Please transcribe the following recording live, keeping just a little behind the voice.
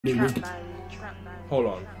Hold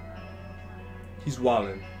on. He's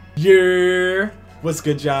wildin'. Yeah. What's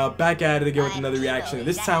good, y'all? Back at it again with another reaction.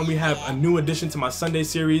 This time we have a new addition to my Sunday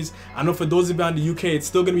series. I know for those of you out in the UK, it's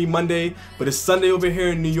still gonna be Monday, but it's Sunday over here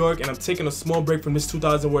in New York, and I'm taking a small break from this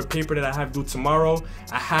 2,000 word paper that I have due tomorrow.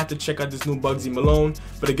 I had to check out this new Bugzy Malone.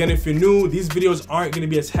 But again, if you're new, these videos aren't gonna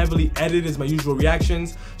be as heavily edited as my usual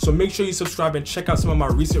reactions, so make sure you subscribe and check out some of my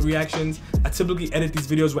recent reactions. I typically edit these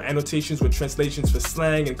videos with annotations with translations for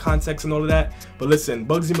slang and context and all of that. But listen,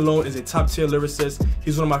 Bugzy Malone is a top tier lyricist.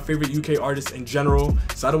 He's one of my favorite UK artists in general.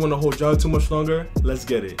 So I don't want to hold y'all too much longer. Let's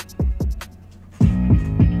get it.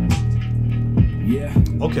 Yeah.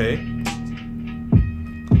 Okay.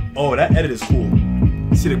 Oh, that edit is cool.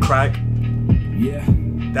 See the crack? Yeah.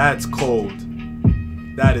 That's cold.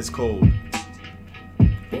 That is cold.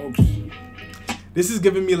 Folks. This is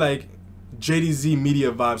giving me like JDZ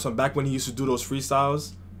media vibes from back when he used to do those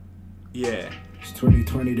freestyles. Yeah. It's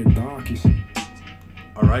 2020, the darkest.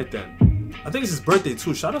 Alright then. I think it's his birthday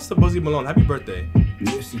too. Shout out to Bugzy Malone. Happy birthday.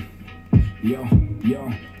 Listen. Yo.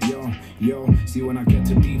 See, when I get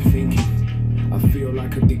to deep thinking, I feel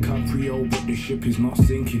like a DiCaprio, but the ship is not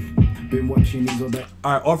sinking. Been watching these other.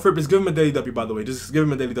 Alright, off rip, give him a daily W, by the way. Just give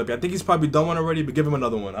him a daily W. I think he's probably done one already, but give him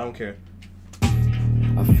another one. I don't care.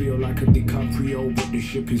 I feel like a DiCaprio, but the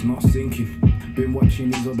ship is not sinking. Been watching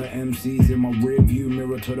these other MCs in my rear view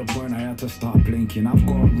mirror to the point I had to start blinking. I've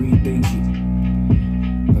got to rethink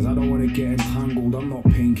it, cause I don't want to get entangled, I'm not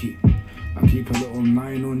pinky. I keep a little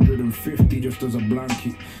 950 just as a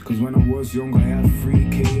blanket, cause when I was young I had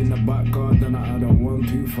 3K in the back garden. I had a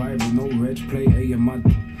 125 with no reg plate. Hey, you mad?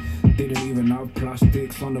 Didn't even have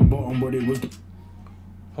plastics on the bottom, but it was the...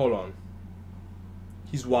 Hold on.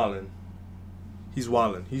 He's wildin'. He's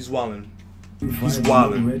wildin'. He's wildin'. He's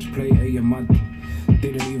wildin'. Reg plate. Hey, you mad?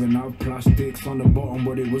 Didn't even have plastics on the bottom,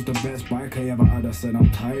 but it was the best bike I ever had. I said I'm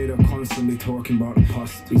tired of constantly talking about the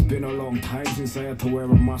past. It's been a long time since I had to wear a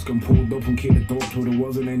mask and pulled up and kicked the door till there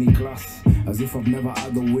wasn't any glass. As if I've never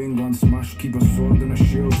had the wing on smash. Keep a sword and a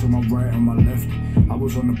shield to my right and my left. I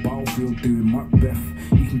was on the battlefield doing Macbeth.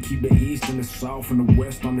 You can keep the east and the south and the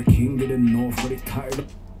west. I'm the king of the north, but it's tired.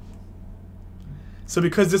 So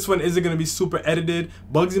because this one isn't going to be super edited,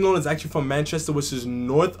 Bugzy Malone is actually from Manchester, which is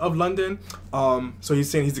north of London. So he's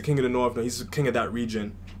saying he's the king of the north. No, he's the king of that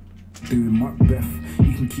region. Doing Macbeth.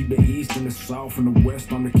 You can keep the east and the south and the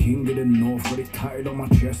west. I'm the king of the north, but it's tired on my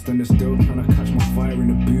chest, and they're still trying to catch my fire in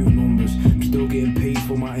the booth numbers. I'm still getting paid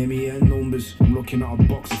for my MEN numbers. I'm looking at a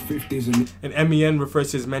box of 50s and MEN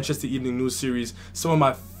refers to his Manchester Evening News series. Some of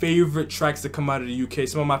my favorite tracks that come out of the UK.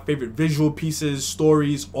 Some of my favorite visual pieces,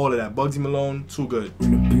 stories, all of that. Bugzy Malone, too good.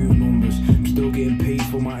 In the booth numbers. I'm still getting paid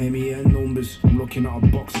for my MEN numbers. I'm looking at a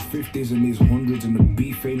box of 50s and these hundreds, and the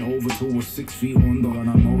beef ain't over till we're 6 feet under. And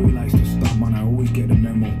I know he likes to stop, man, I always get the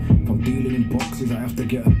memo. If I'm dealing in boxes, I have to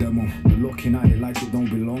get a demo. They're looking at it like it don't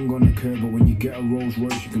belong on the curb, but when you get a Rolls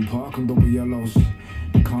Royce, you can park on double yellows.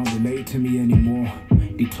 They can't relate to me anymore.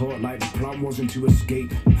 They talk like the plan wasn't to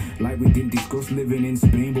escape, like we didn't discuss living in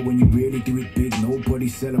Spain. But when you really do it big, nobody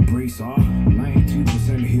celebrates.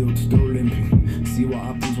 92% healed, still limping. See what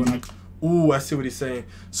happens when I... Ooh, I see what he's saying.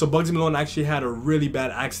 So Bugzy Malone actually had a really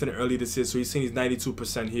bad accident early this year, so he's saying he's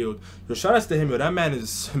 92% healed. Yo, shout outs to him, yo. That man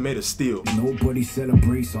is made of steel. Nobody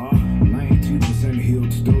celebrates. 92%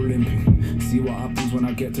 healed, still limping. See what happens when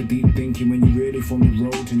I get to deep thinking. When you're really from the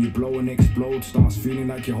roads and you blow and explode, starts feeling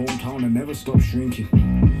like your hometown and never stop shrinking.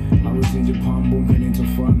 I was in Japan bumping into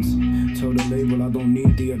fans. Tell the label I don't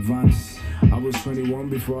need the advance. I was 21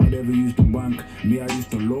 before I'd ever used the bank. Me, I used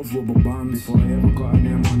to love rubber bands. Before I ever got an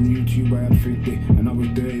M on YouTube, I had 50. And I was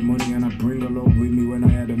dirty money, and I bring a lot with me when I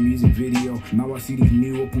had a music video. Now I see these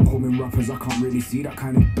new up and coming rappers, I can't really see that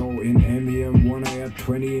kind of dough. In MEM1 I had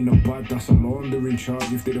 20 in the bag. That's a laundering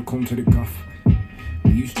charge if they'd have come to the gaff.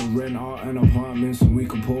 We used to rent out an apartment so we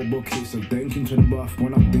could pour buckets of dank into the bath.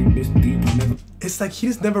 When I think this deep, I never... It's like he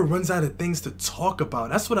just never runs out of things to talk about.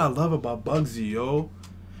 That's what I love about Bugzy, yo.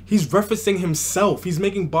 He's referencing himself. He's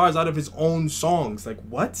making bars out of his own songs. Like,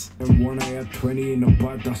 what? And one I had 20 in the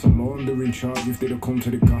bag. That's a laundering charge if they'd have come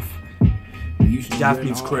to the gaff. We used to rent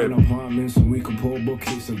means out crib. an apartment so we could pour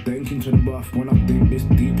buckets of dank into the bath. When I think this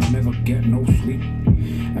deep, I never get no sleep.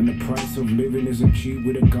 And the price of living isn't cheap,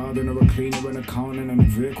 with a garden or a cleaner and accountant, and the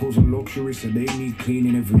vehicles are luxury, so they need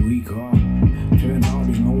cleaning every week. Turns out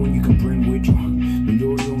there's no one you can bring with you when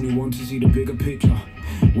you're the only one to see the bigger picture.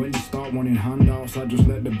 When you start wanting handouts, I just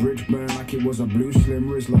let the bridge burn like it was a blue Slim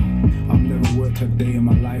Rizzler. I've never worked a day in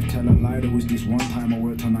my life, tell a lie. There was this one time I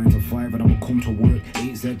worked a 9 to 5, and I would come to work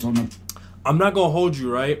 8 Z's on a... I'm not gonna hold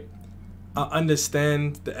you, right? I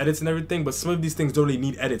understand the edits and everything, but some of these things don't really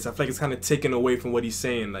need edits. I feel like it's kind of taken away from what he's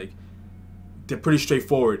saying. Like, they're pretty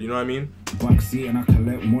straightforward, you know what I mean? Backseat and I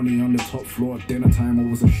collect money on the top floor. Dinner time I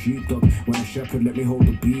was a sheepdog when a shepherd let me hold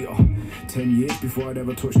the beater. 10 years before I'd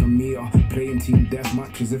ever touched a meter. Playing team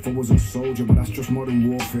deathmatch as if I was a soldier, but that's just modern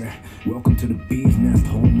warfare. Welcome to the bee's nest,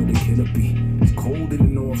 home of the killer bee. It's cold in the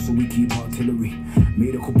north, so we keep artillery.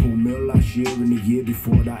 Made a couple mil last year and the year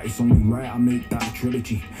before that. It's only right I make that a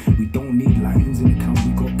trilogy. We don't need lions in the camp,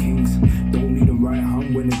 we got kings. Don't need a right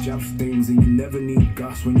hand when the jab stings, and you never need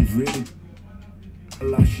gas when you've really.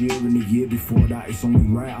 Last year and the year before that, it's only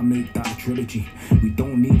right I make that a trilogy. We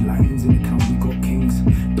don't need lions in the camp, we got kings.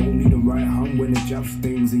 Don't need a right hand when the jab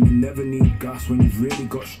stings, and you never need gas when you've really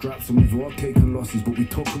got straps. And we've all taken losses, but we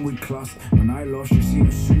took them with class. When I lost, you seen a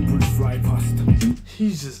Subaru fly past.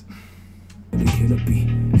 He's just... The killer bee.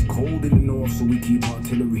 It's cold in the north, so we keep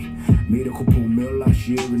artillery. Made a couple mil last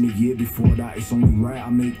year and the year before that. It's only right I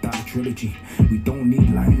make that a trilogy. We don't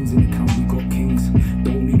need lions in the camp, we got kings.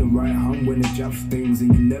 Don't need a right hand when the jab stings,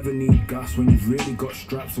 and you never need gas when you've really got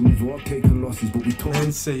straps. And we've all taken losses, but we took.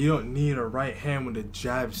 Men say you don't need a right hand when the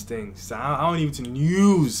jab stings. So I don't even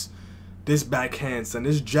use this backhand, son.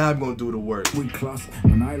 This jab gonna do the work. With class,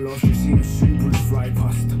 when I lost, you seen a Subaru fly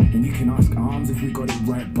past. And you can ask arms if we got it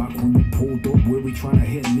right back when we pulled up where we trying to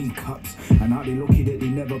hit kneecaps. And how they lucky that they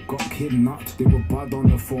never got kidnapped. They were bad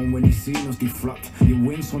on the phone when they seen us, they flapped. You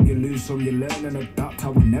win some, you lose some, you learn and adapt. I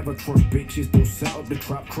would never trust bitches, they'll set up the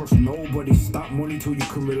trap. Trust nobody, stack money till you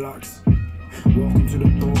can relax. Welcome to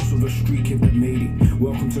the thoughts of a street kid that made it.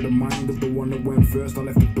 Welcome to the mind of the one that went first. I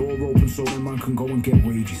left the door open so the man can go and get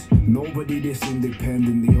wages. Nobody this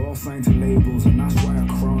independent, they all signed to labels, and that's why a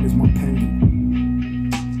crown is my pendant.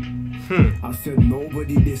 I said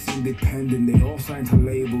nobody this independent, they all signed to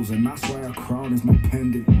labels, and that's why a crown is my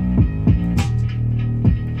pendant.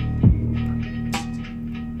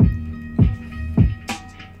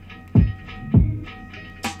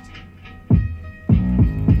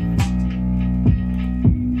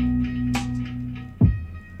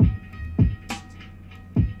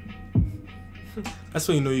 That's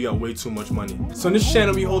when you know you got way too much money. So in this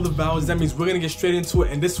channel we hold the vowels, that means we're gonna get straight into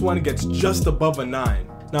it, and this one gets just above a 9.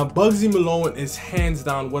 Now Bugzy Malone is hands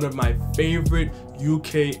down one of my favorite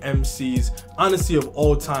UK MCs, honestly, of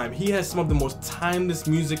all time. He has some of the most timeless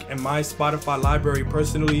music in my Spotify library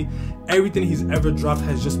personally. Everything he's ever dropped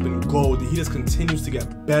has just been gold. He just continues to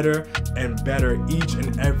get better and better each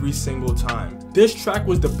and every single time. This track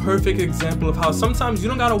was the perfect example of how sometimes you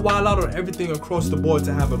don't gotta wild out on everything across the board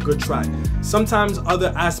to have a good track. Sometimes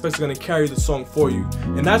other aspects are gonna carry the song for you.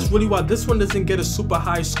 And that's really why this one doesn't get a super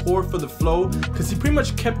high score for the flow, because he pretty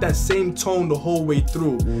much kept that same tone the whole way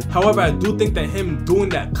through. However, I do think that him doing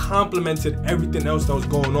that complemented everything else that was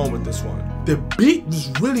going on with this one. The beat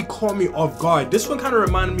just really caught me off guard. This one kind of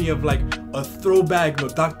reminded me of like a throwback,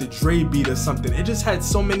 Dr. Dre beat or something. It just had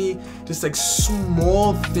so many just like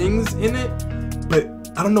small things in it, but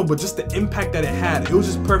I don't know, but just the impact that it had, it was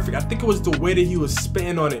just perfect. I think it was the way that he was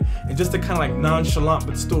spitting on it, and just the kind of like nonchalant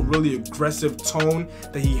but still really aggressive tone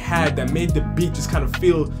that he had that made the beat just kind of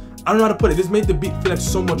feel, I don't know how to put it, this made the beat feel like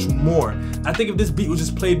so much more. I think if this beat was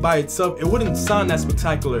just played by itself, it wouldn't sound that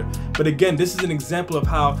spectacular. But again, this is an example of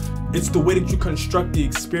how it's the way that you construct the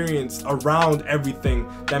experience around everything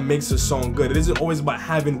that makes a song good. It isn't always about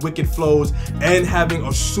having wicked flows and having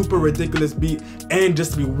a super ridiculous beat and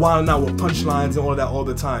just to be wilding out with punchlines and all of that all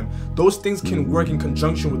the time. Those things can work in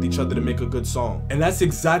conjunction with each other to make a good song. And that's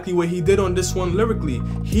exactly what he did on this one lyrically.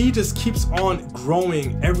 He just keeps on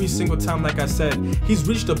growing every single time. Like I said, he's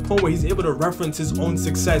reached a point where he's able to reference his own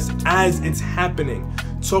success as it's happening,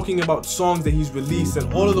 talking about songs that he's released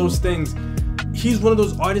and all of those things. He's one of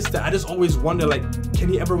those artists that I just always wonder, like, can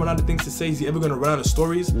he ever run out of things to say? Is he ever going to run out of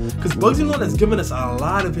stories? Because Bugzy Malone has given us a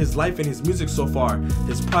lot of his life and his music so far.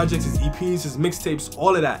 His projects, his EPs, his mixtapes,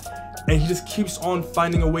 all of that. And he just keeps on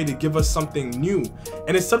finding a way to give us something new.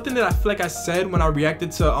 And it's something that I feel like I said when I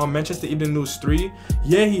reacted to Manchester Evening News 3.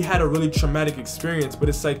 Yeah, he had a really traumatic experience, but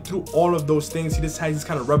it's like through all of those things, he just has these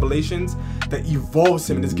kind of revelations that evolves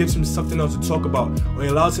him and just gives him something else to talk about, or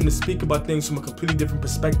it allows him to speak about things from a completely different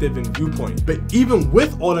perspective and viewpoint. But even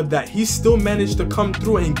with all of that, he still managed to come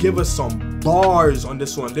through and give us some bars on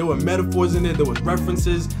this one. There were metaphors in it, there was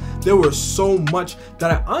references. there were so much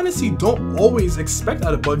that I honestly don't always expect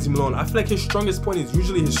out of Bugzy Malone. I feel like his strongest point is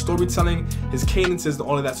usually his storytelling, his cadences, and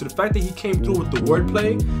all of that. So the fact that he came through with the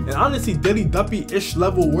wordplay, and honestly Dilly Duppy-ish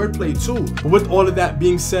level wordplay too. But with all of that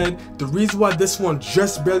being said, the reason why this one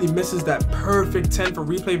just barely misses that perfect 10 for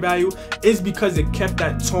replay value is because it kept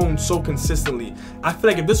that tone so consistently. I feel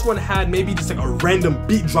like if this one had maybe just like a random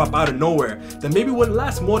beat drop out of nowhere, then maybe it wouldn't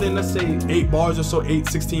last more than, let's say, 8 bars or so, 8,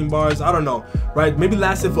 16 bars, I don't know, right? Maybe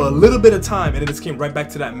lasted for a little bit of time and then just came right back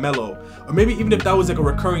to that mellow. Or maybe even if that was like a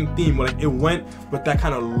recurring theme where like it went with that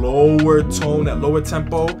kind of lower tone, that lower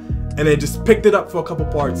tempo, and then just picked it up for a couple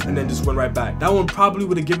parts and then just went right back. That one probably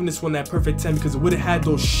would have given this one that perfect 10 because it would have had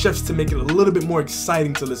those shifts to make it a little bit more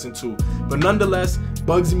exciting to listen to. But nonetheless,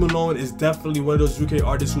 Bugzy Malone is definitely one of those UK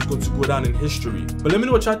artists who's going to go down in history. But let me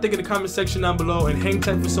know what y'all think in the comment section down below, and hang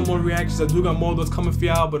tight for some more reactions. I do got more of those coming for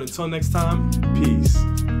y'all, but until next time, peace.